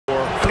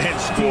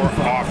score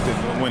often.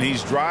 When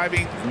he's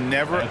driving,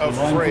 never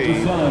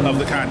afraid of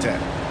the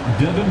contact.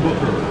 Devin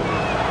Booker,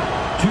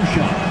 2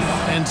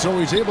 shots. And so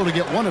he's able to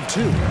get 1 of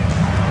 2.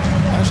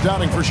 Last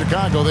outing for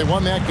Chicago, they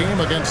won that game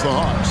against the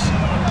Hawks.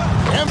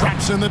 And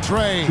drops in the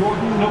tray.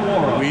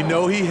 We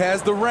know he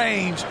has the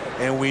range,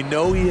 and we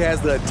know he has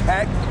the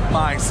attack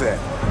mindset.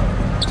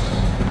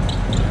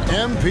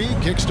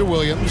 MP kicks to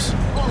Williams.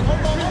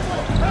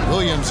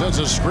 Williams sends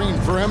a screen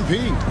for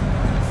MP.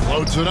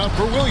 Floats it up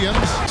for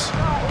Williams.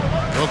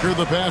 Booker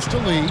the pass to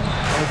Lee.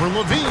 Over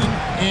Levine.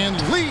 And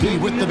Lee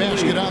with the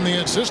basket on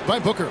the assist by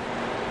Booker.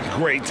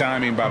 Great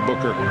timing by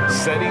Booker,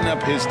 setting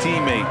up his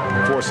teammate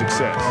for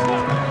success.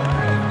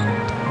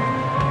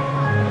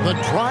 The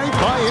drive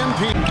by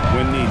MP.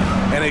 When needed.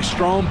 And a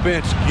strong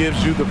bench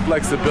gives you the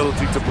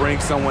flexibility to bring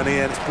someone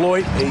in,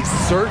 exploit a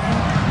certain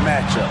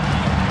matchup.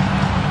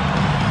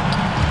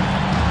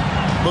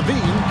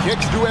 Levine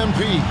kicks to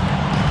MP.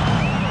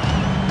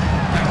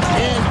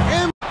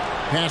 And MP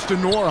pass to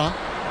Nora.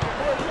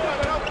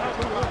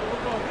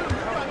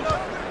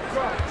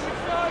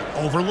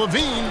 Over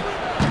Levine.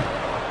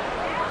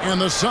 And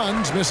the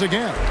Suns miss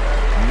again.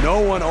 No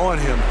one on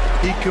him.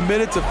 He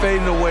committed to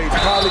fading away.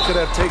 Probably could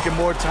have taken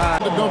more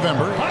time. In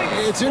November,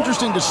 it's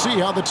interesting to see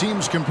how the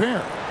teams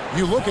compare.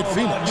 You look at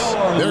Phoenix.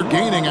 They're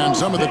gaining on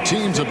some of the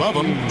teams above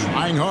them,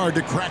 trying hard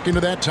to crack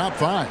into that top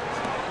 5.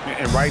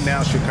 And right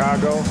now,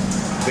 Chicago,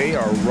 they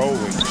are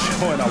rolling,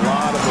 showing a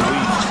lot of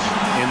belief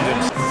in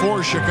them.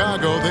 For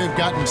Chicago, they've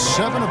gotten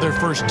 7 of their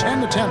first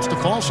 10 attempts to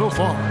fall so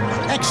far.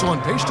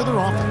 Excellent pace to their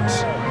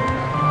offense.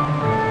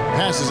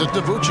 Passes it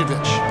to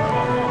Vucevic.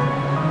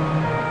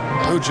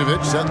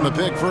 Vucevic setting the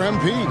pick for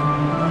MP.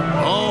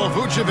 Oh,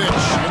 Vucevic.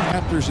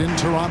 Raptors in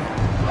Toronto.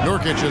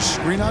 Nurkic a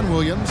screen on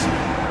Williams.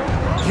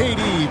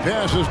 KD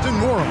passes to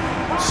Nora.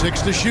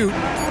 6 to shoot.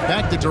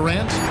 Back to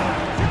Durant.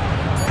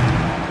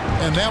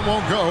 And that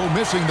won't go,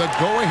 missing the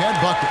go-ahead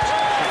bucket.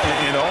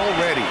 And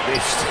already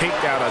they've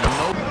staked out a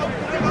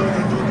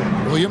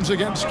no. Williams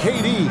against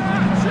KD.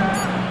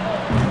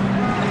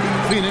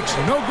 Phoenix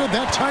no good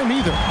that time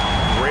either.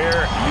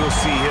 Rare you'll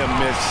see him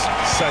miss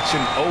such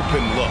an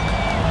open look.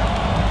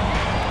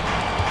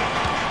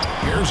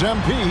 Here's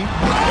MP.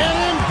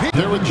 And MP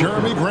there with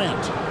Jeremy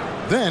Grant.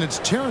 Then it's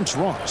Terrence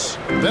Ross.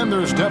 Then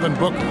there's Devin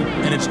Booker.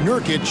 And it's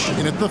Nurkic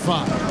in at the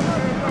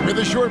 5. With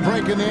a short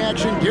break in the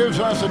action gives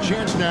us a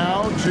chance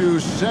now to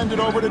send it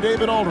over to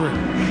David Aldridge.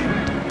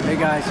 Hey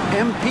guys,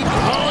 MP.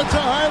 Oh, it's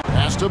a high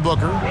pass to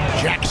Booker.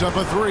 Jacks up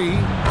a 3.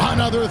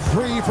 Another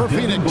 3 for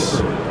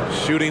Phoenix.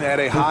 Shooting at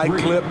a high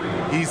clip,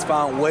 he's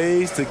found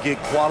ways to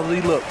get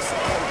quality looks.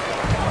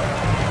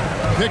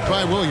 Picked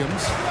by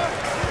Williams.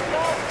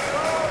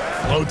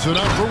 Floats it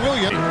up for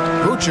Williams.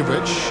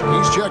 Vucevic,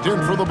 he's checked in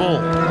for the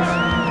Bulls.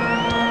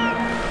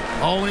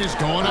 Oh, he's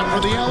going up for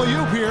the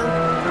alley-oop here.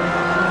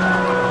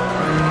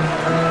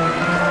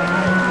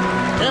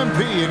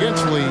 MP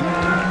against Lee.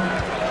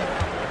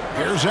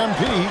 Here's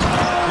MP.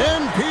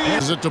 MP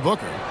is it to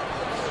Booker.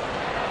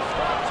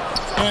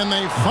 And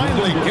they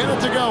finally get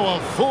it to go. A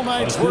full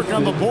night's work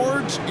on the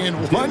boards in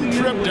one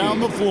trip down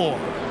the floor.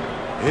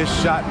 His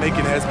shot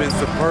making has been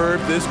superb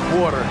this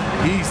quarter.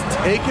 He's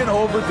taken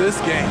over this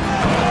game.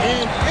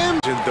 And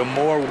the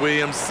more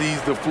Williams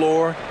sees the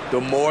floor,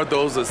 the more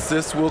those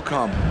assists will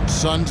come.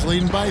 Suns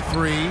leading by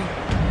 3.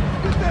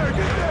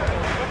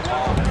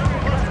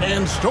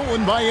 And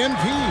stolen by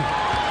MP.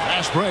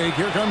 Fast break.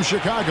 Here comes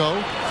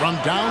Chicago from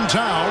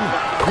downtown.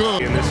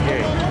 Good In this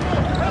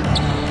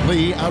game.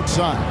 Lee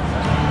outside.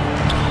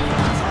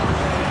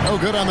 No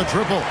good on the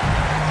triple.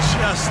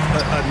 Just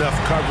enough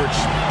coverage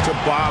to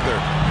bother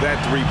that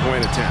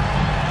 3-point attempt.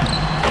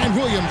 And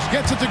Williams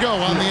gets it to go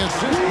on the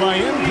assist by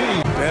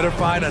MP. Better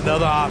find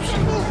another option.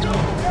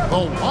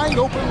 A wide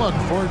open look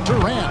for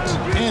Durant.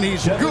 And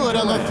he's good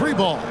on the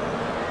 3-ball.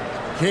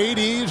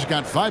 KD's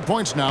got 5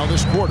 points now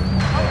this quarter.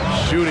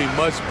 Shooting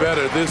much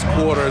better this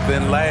quarter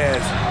than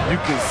last. You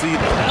can see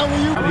I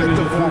like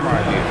the former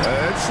idea.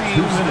 That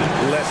seems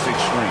less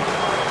extreme.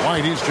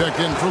 White, he's checked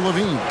in for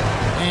Levine.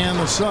 And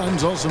the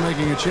Suns also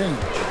making a change.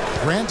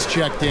 Grant's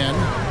checked in,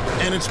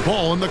 and it's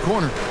Ball in the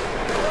corner.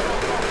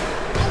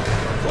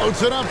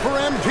 Floats it up for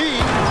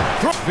MP.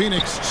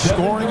 Phoenix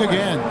scoring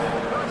again.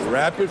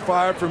 rapid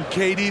fire from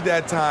KD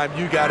that time.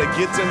 You got to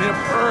get to him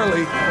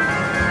early.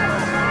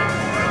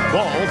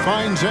 Ball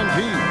finds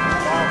MP.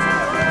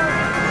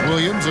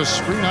 Williams a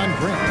screen on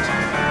Grant.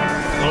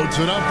 Floats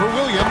it up for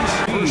Williams.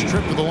 First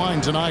trip to the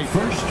line tonight.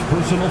 First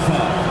personal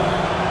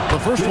foul. The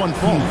first one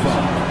falls.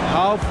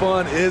 How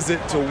fun is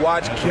it to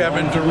watch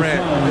Kevin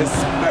Durant,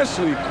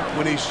 especially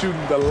when he's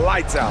shooting the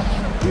lights out?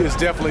 He is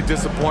definitely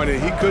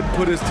disappointed. He couldn't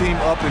put his team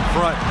up in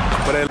front,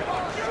 but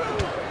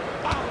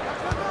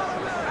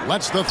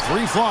lets the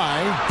three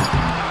fly.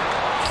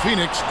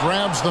 Phoenix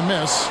grabs the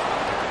miss.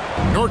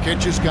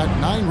 Nurkic has got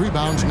 9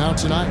 rebounds now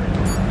tonight.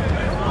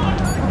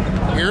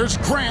 Here's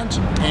Grant,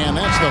 and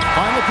that's the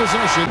final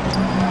possession.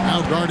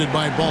 Now guarded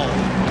by Ball.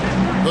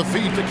 The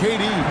feed to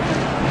KD.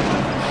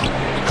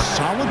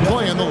 Solid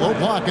play in the low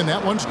block, and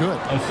that one's good.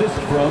 Assist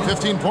from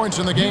 15 points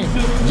in the game.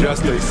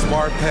 Just a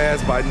smart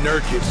pass by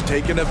Nurkic,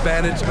 taking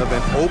advantage of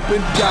an open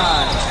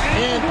guy.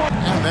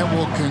 And that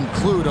will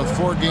conclude a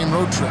 4-game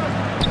road trip.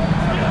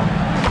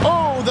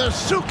 Oh, the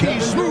Suki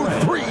smooth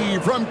three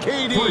from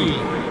KD.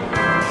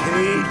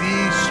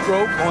 KD's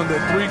stroke on the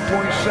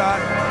three-point shot.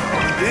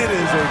 It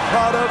is a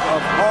product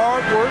of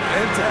hard work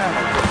and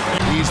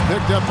talent. He's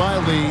picked up by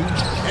Lee.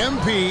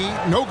 MP,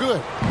 no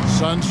good.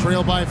 Suns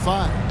trail by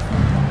 5.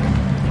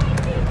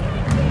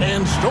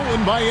 And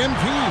stolen by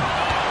MP.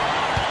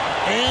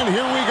 And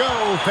here we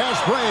go.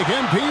 Fast break.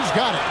 MP's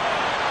got it.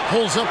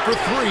 Pulls up for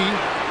 3.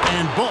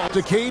 And ball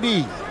to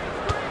KD.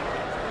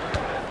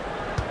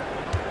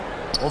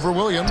 Over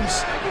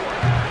Williams.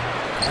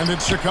 And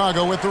it's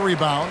Chicago with the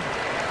rebound.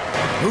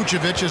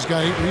 Vucevic has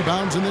got 8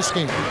 rebounds in this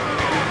game.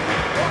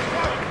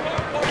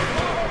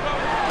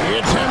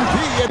 It's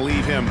MP.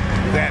 Leave him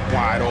that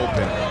wide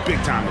open.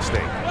 Big time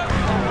mistake.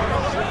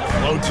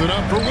 Floats it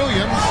up for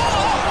Williams.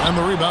 And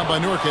the rebound by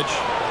Nurkic.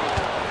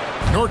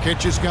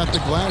 Nurkic has got the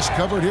glass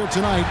covered here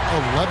tonight.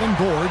 11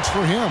 boards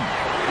for him.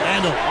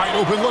 And a wide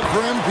open look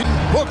for MP.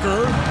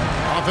 Booker.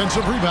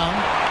 Offensive rebound.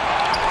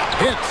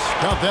 Hits.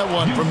 Got that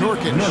one from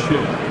Nurkic.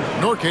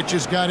 Nurkic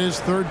has got his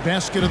 3rd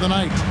basket of the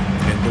night.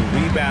 And the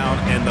rebound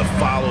and the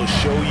follow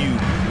show you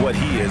what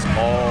he is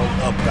all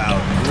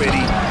about.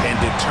 Gritty and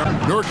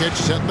determined. Nurkic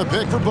setting the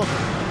pick for Booker.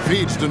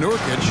 Feeds to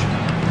Nurkic.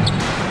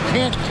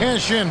 Can't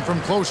cash in from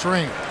close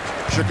range.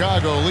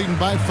 Chicago leading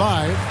by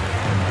 5.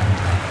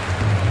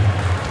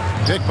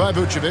 Pick by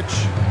Vucevic.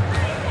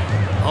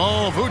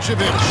 Oh,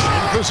 Vucevic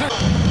in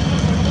position.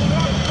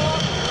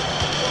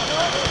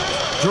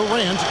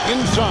 Durant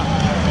inside.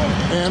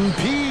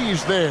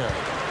 MP's there.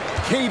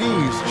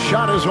 KD's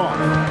shot is off.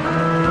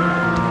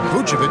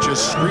 Vucevic's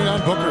screen on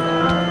Booker.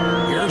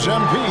 Here's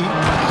MP.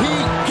 He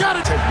got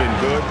it. Has been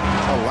good.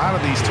 A lot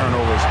of these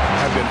turnovers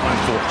have been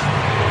unforced.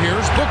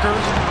 Here's Booker.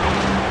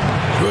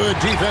 Good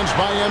defense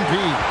by MP.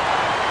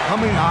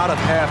 Coming out of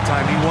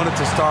halftime, he wanted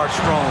to start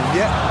strong,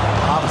 yet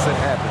opposite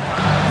happened.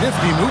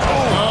 Nifty move.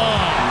 Oh,